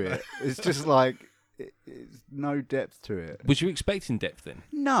depth to it. It's just like it's no depth to it. Was you expecting depth then?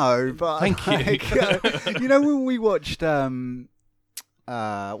 No, but Thank you. you know when we watched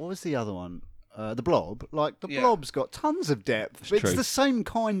what was the other one? The Blob. Like the Yeah. Blob's got tons of depth. It's true. the same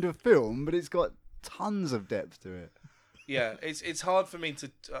kind of film, but it's got tons of depth to it. Yeah, it's hard for me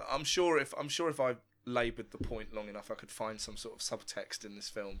to. I'm sure if I laboured the point long enough, I could find some sort of subtext in this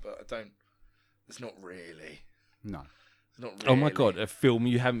film, but I don't. There's not really. No. There's not Oh my really. god, a film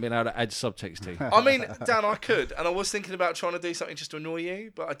you haven't been able to add subtext to. I mean, Dan, I could, and I was thinking about trying to do something just to annoy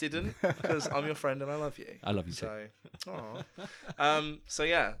you, but I didn't because I'm your friend and I love you. I love you too. So, so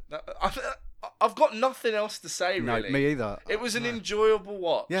yeah, I've got nothing else to say No, really. me either. It was an enjoyable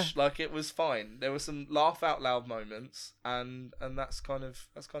watch. Yeah. Like it was fine. There were some laugh out loud moments, and that's kind of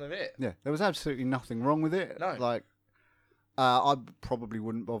it. Yeah, there was absolutely nothing wrong with it. No. Like, I probably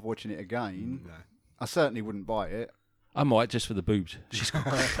wouldn't bother watching it again. No. I certainly wouldn't buy it. I might just for the boobs. She's got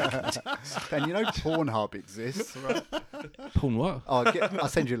And you know Pornhub exists, right? porn what? I'll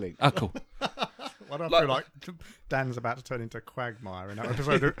send you a link. Oh, cool. Why do I Like- feel like Dan's about to turn into Quagmire in that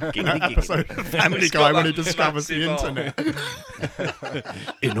episode of, Giggity, of Family He's Guy got when he that discovers the massive arm. internet?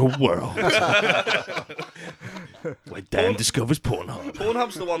 In a world. Where Dan discovers Pornhub.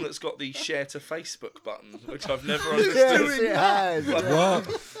 Pornhub's the one that's got the share to Facebook button, which I've never Yes, understood. it has. What?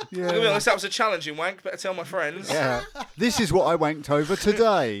 To be honest, that was a challenging wank. Better tell my friends. Yeah. This is what I wanked over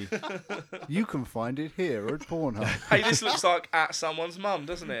today. You can find it here at Pornhub. Hey, this looks like at someone's mum,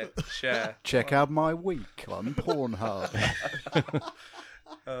 doesn't it? Share. Check out my week on Pornhub.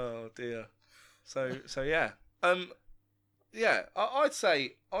 Oh dear. So yeah. Yeah. I'd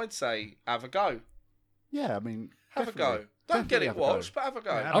say have a go. Yeah, I mean, Have definitely. a go. Don't get Definitely it have a go. watched, but have a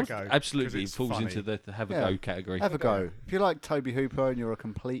go. Yeah, have a go, Absolutely, 'cause it it's falls funny. into the have a Yeah. go category. Have a go. If you like Toby Hooper and you're a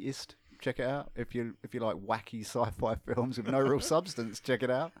completist, check it out. If you like wacky sci-fi films with no real substance, check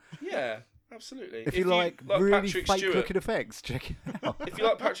it out. Yeah, absolutely. If you like really Patrick fake Stewart, looking effects, check it out. if you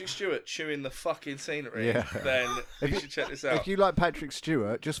like Patrick Stewart chewing the fucking scenery, Yeah. then you should check this out. If you like Patrick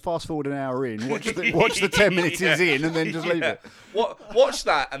Stewart, just fast forward an hour in, watch the 10 minutes he's in, and then just leave it. Watch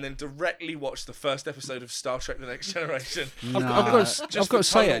that, and then directly watch the first episode of Star Trek: The Next Generation. I've got to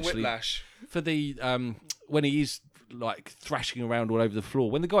say tonal actually, whiplash. for the when he is like thrashing around all over the floor,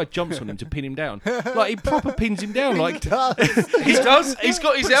 when the guy jumps on him to pin him down, like he proper pins him down. Like He does. He does. He's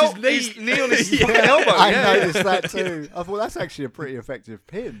got his, his knee on his fucking elbow. I yeah. noticed that too. I thought that's actually a pretty effective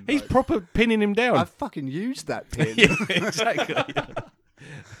pin. he's Like, proper pinning him down. I fucking used that pin. Yeah, exactly.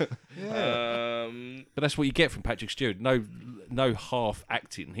 But that's what you get from Patrick Stewart. No half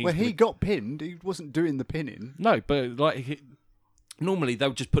acting. He's When he got pinned, he wasn't doing the pinning. no, but like normally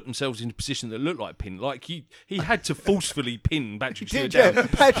they'll just put themselves in a position that look like pin. Like he had to forcefully pin Patrick Stewart down. Yeah,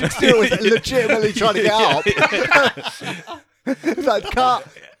 Patrick Stewart was legitimately trying to get up. It's like, cut,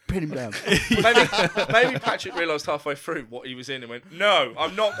 pin him down. Maybe Patrick realised halfway through what he was in and went, "No,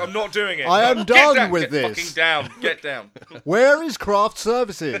 I'm not doing it. I am Get done down, with get this." Fucking down, get down." Where is craft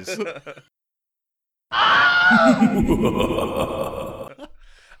services?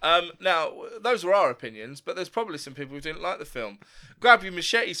 Now, those were our opinions, but there's probably some people who didn't like the film. Grab your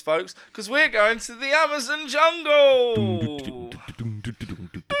machetes, folks, because we're going to the Amazon jungle.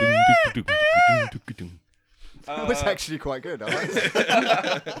 That was actually quite good. I like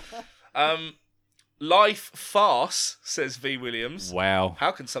it. Life farce, says V. Williams. Wow.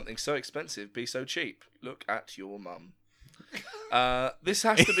 How can something so expensive be so cheap? Look at your mum. This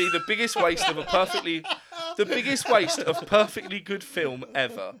has to be the biggest waste of perfectly good film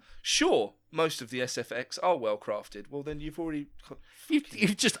ever. Sure, most of the SFX are well crafted. Well, then you've already.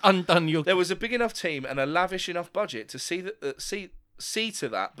 You've just undone your. There was a big enough team and a lavish enough budget to see to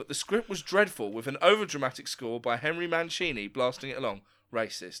that, but the script was dreadful with an overdramatic score by Henry Mancini blasting it along.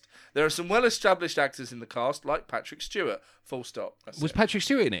 Racist. There are some well-established actors in the cast, like Patrick Stewart. Full stop. That's Was it. Patrick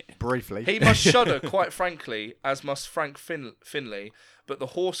Stewart in it? Briefly. He must shudder, quite frankly, as must Frank Finley, but the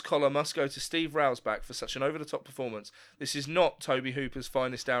horse collar must go to Steve Railsback for such an over-the-top performance. This is not Toby Hooper's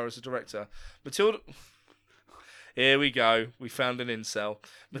finest hour as a director. Matilda... Here we go. We found an incel.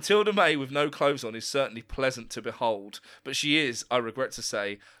 Matilda May with no clothes on is certainly pleasant to behold, but she is, I regret to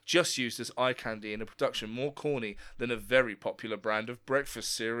say, just used as eye candy in a production more corny than a very popular brand of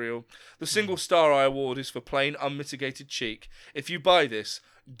breakfast cereal. The single star I award is for plain unmitigated cheek. If you buy this,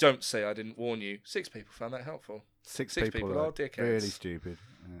 don't say I didn't warn you. 6 people found that helpful. Six Six people people are are dickheads. really stupid.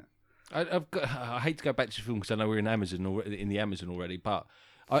 Yeah. I hate to go back to the film because I know we're in Amazon already, in the Amazon already, but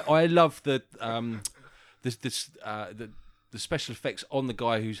I love the special effects on the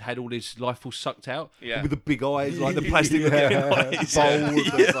guy who's had all his life force sucked out. Yeah. With the big eyes, like the plastic looking eyes.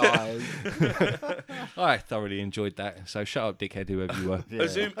 Bold eyes. I thoroughly enjoyed that. So shut up, dickhead, whoever you were. Yeah.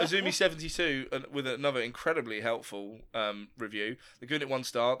 Azumi72 with another incredibly helpful review. They're giving it 1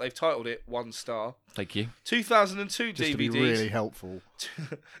 star. They've titled it 1 star. Thank you. 2002 Just to be DVDs. really helpful.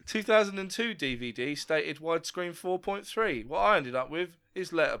 2002 DVD stated widescreen 4.3. What I ended up with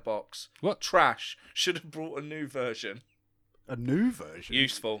is Letterbox. What? Trash. Should have brought a new version. A new version?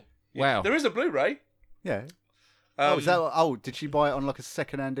 Useful. Wow. There is a Blu-ray. Yeah. Um, Did she buy it on like a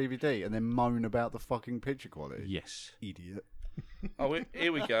second-hand DVD and then moan about the fucking picture quality? Yes. Idiot.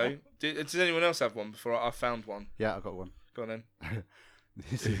 Here we go. Does anyone else have one before I found one? Yeah, I got one. Go on then.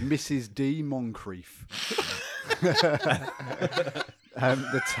 This is Mrs. D. Moncrief. The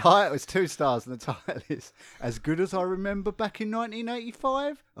title is 2 stars, and the title is As Good As I Remember Back in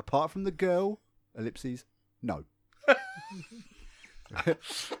 1985, apart from the girl, ellipses, no.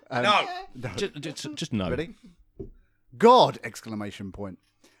 No. Just no. Ready? God! Exclamation point.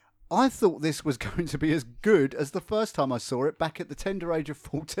 I thought this was going to be as good as the first time I saw it back at the tender age of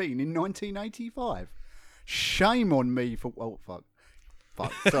 14 in 1985. Shame on me for... Oh, fuck.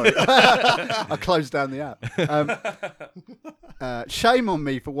 Sorry. I closed down the app. Shame on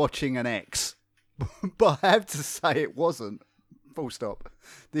me for watching an X. But I have to say it wasn't. Full stop.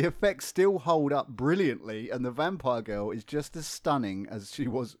 The effects still hold up brilliantly, and the vampire girl is just as stunning as she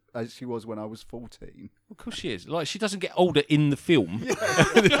was when I was 14. Of course she is. Like, she doesn't get older in the film.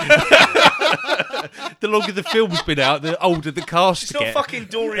 The longer the film's been out, the older the cast It's get. not fucking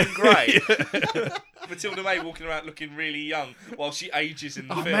Dorian Gray. Matilda May walking around looking really young while she ages in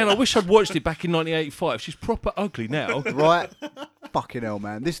the film. Man, I wish I'd watched it back in 1985. She's proper ugly now. Right? Fucking hell,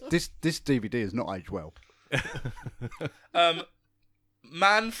 man. This DVD is not aged well.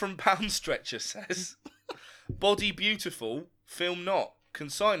 Man from Pound Stretcher says, body beautiful, film not.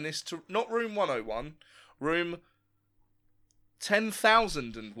 Consign this to not room 101, room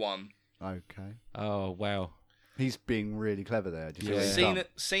 10,001. Okay. Oh, wow. He's being really clever there. Do you see Yeah. what he's Seen done?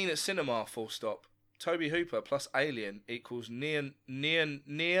 Seen at cinema, full stop. Toby Hooper plus Alien equals near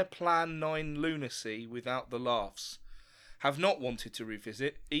Plan 9 lunacy without the laughs. Have not wanted to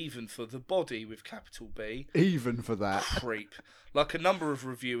revisit, even for the body with capital B. Even for that. Creep. Like a number of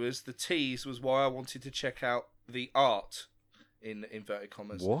reviewers, the tease was why I wanted to check out the art, in inverted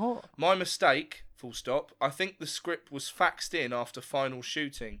commas. What? My mistake, full stop. I think the script was faxed in after final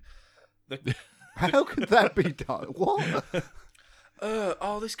shooting. How could that be done? What?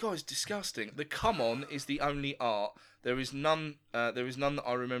 This guy's disgusting. The come on is the only art. There is none that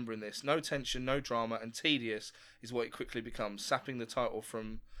I remember in this. No tension, no drama, and tedious is what it quickly becomes, sapping the title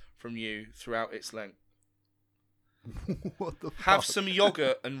from you throughout its length. What the Have fuck? some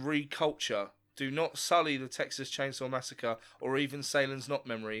yogurt and reculture. Do not sully the Texas Chainsaw Massacre or even Salem's Knot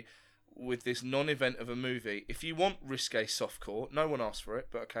memory with this non-event of a movie. If you want risque softcore, no one asked for it,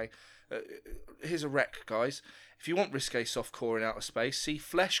 but okay. Here's a rec, guys. If you want risque softcore in outer space, see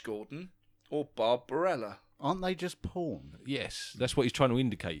Flesh Gordon or Barbarella. Aren't they just porn? Yes, that's what he's trying to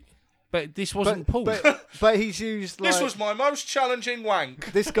indicate. But this wasn't porn. But he's used like... This was my most challenging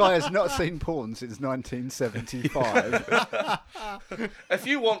wank. This guy has not seen porn since 1975. If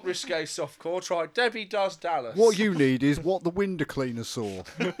you want risque softcore, try Debbie Does Dallas. What you need is What the Window Cleaner Saw.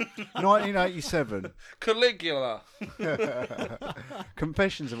 1987. Caligula.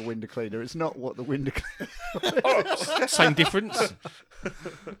 Confessions of a Window Cleaner. It's not What the Window Cleaner... Same difference.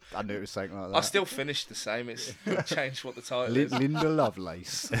 I knew it was something like that. I still finished the same. It's changed what the title is. Linda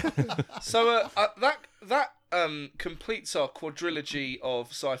Lovelace. So that completes our quadrilogy of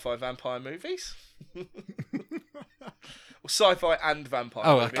sci-fi vampire movies. Or sci-fi and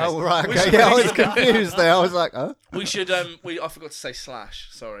vampire movies. Oh, right. We Okay. should Yeah, I release was confused there. I was like, huh? We should. I forgot to say slash.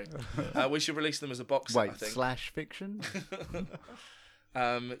 Sorry. We should release them as a box set. I Wait, think. slash fiction?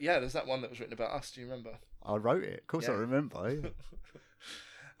 Yeah, there's that one that was written about us. Do you remember? I wrote it. Of course I Yeah. remember. Yeah.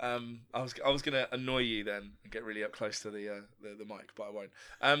 I was going to annoy you then and get really up close to the mic, but I won't.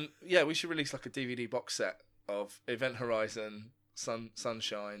 Yeah, we should release like a DVD box set of Event Horizon,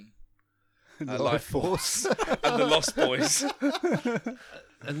 Sunshine, Life Force. and the Lost Boys.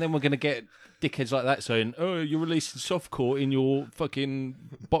 And then we're going to get dickheads like that saying, oh, you're releasing softcore in your fucking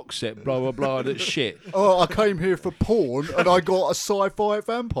box set, blah, blah, blah, that's shit. Oh, I came here for porn and I got a sci-fi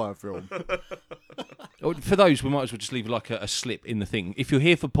vampire film. For those, we might as well just leave like a slip in the thing. If you're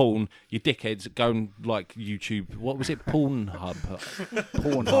here for porn, you dickheads, go and like YouTube. What was it? Pornhub.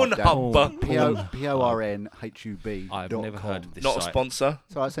 Pornhub. Pornhub. I've never heard of this Not a site. sponsor.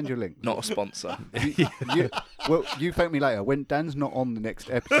 So I'll send you a link. Not a sponsor. You thank me later. When Dan's not on the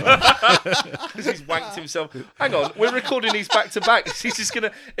next episode, Because he's wanked himself. Hang on, we're recording these back to back. He's just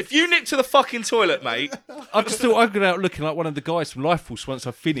gonna. If you nip to the fucking toilet, mate. I just thought I'd go out looking like one of the guys from Life Force once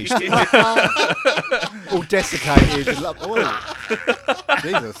I've finished. all desiccated. And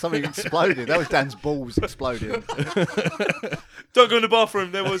Jesus, something exploded. That was Dan's balls exploding. Don't go in the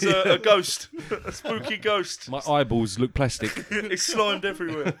bathroom. There was a ghost, a spooky ghost. My eyeballs look plastic. It's slimed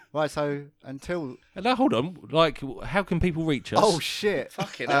everywhere. Right, so until... And now, hold on. Like, how can people reach us? Oh, shit.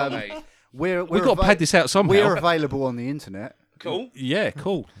 Fucking hell, mate. We've We've got to pad this out somehow. We're available on the internet. Cool. Yeah,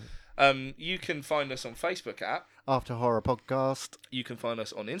 cool. You can find us on Facebook at. After Horror Podcast. You can find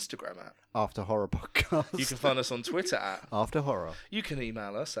us on Instagram at. After Horror Podcast. You can find us on Twitter at. After Horror. You can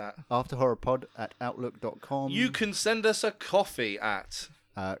email us at. AfterHorrorPod@outlook.com. You can send us a coffee at.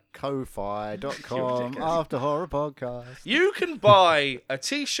 Ko-fi.com. You're a dickhead. After Horror Podcast. You can buy a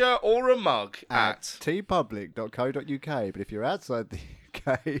t-shirt or a mug At at. tpublic.co.uk. But if you're outside the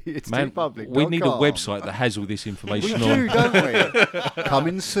UK, it's Man, tpublic.com. we need a website that has all this We information do, on. don't we?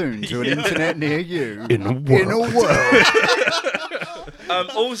 Coming soon to an internet near you. In a In a world.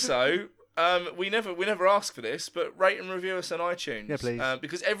 Also, we never ask for this, but rate and review us on iTunes. Yeah, please.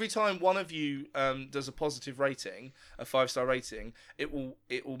 Because every time one of you does a positive rating, a 5-star rating, it will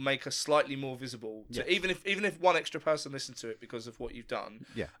make us slightly more visible. To, even if one extra person listens to it because of what you've done,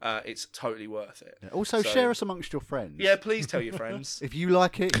 it's totally worth it. Yeah. Also, share us amongst your friends. Yeah, please tell your friends. If you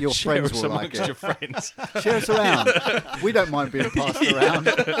like it, your Share friends us will like amongst it. your friends. Share us around. We don't mind being passed around.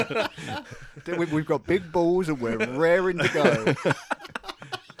 We've got big balls and we're raring to go.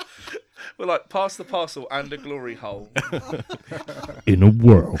 We're like pass the parcel and a glory hole. In a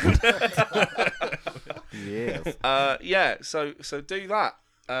world. Yes. So do that.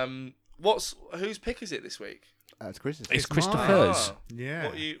 Whose pick is it this week? It's Chris's. It's Christopher's.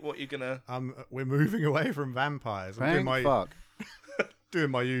 Yeah. What you gonna? We're moving away from vampires. I'm Thank fuck. doing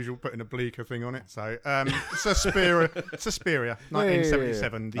my usual, putting a bleaker thing on it. So, Suspiria,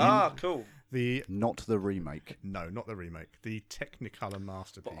 1977. Cool. Not the remake. No, not the remake. The Technicolor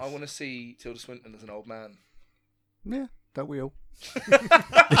masterpiece. But I want to see Tilda Swinton as an old man. Yeah, don't we all?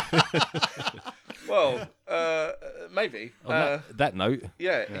 Well, maybe. On that note,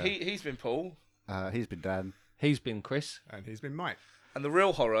 He's been Paul. He's been Dan. he's been Chris. And he's been Mike. And the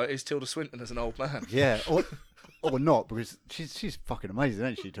real horror is Tilda Swinton as an old man. Yeah, or not, because she's fucking amazing,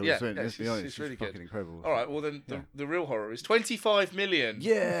 isn't she, Tilda Swinton? Let's be honest, she's really fucking good. incredible. All right, well then the real horror is 25 million.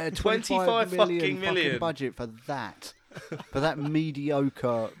 Yeah, 25 fucking million budget for that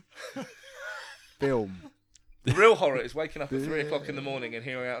mediocre film. The real horror is waking up at 3 o'clock in the morning and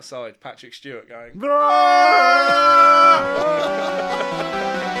hearing outside Patrick Stewart going.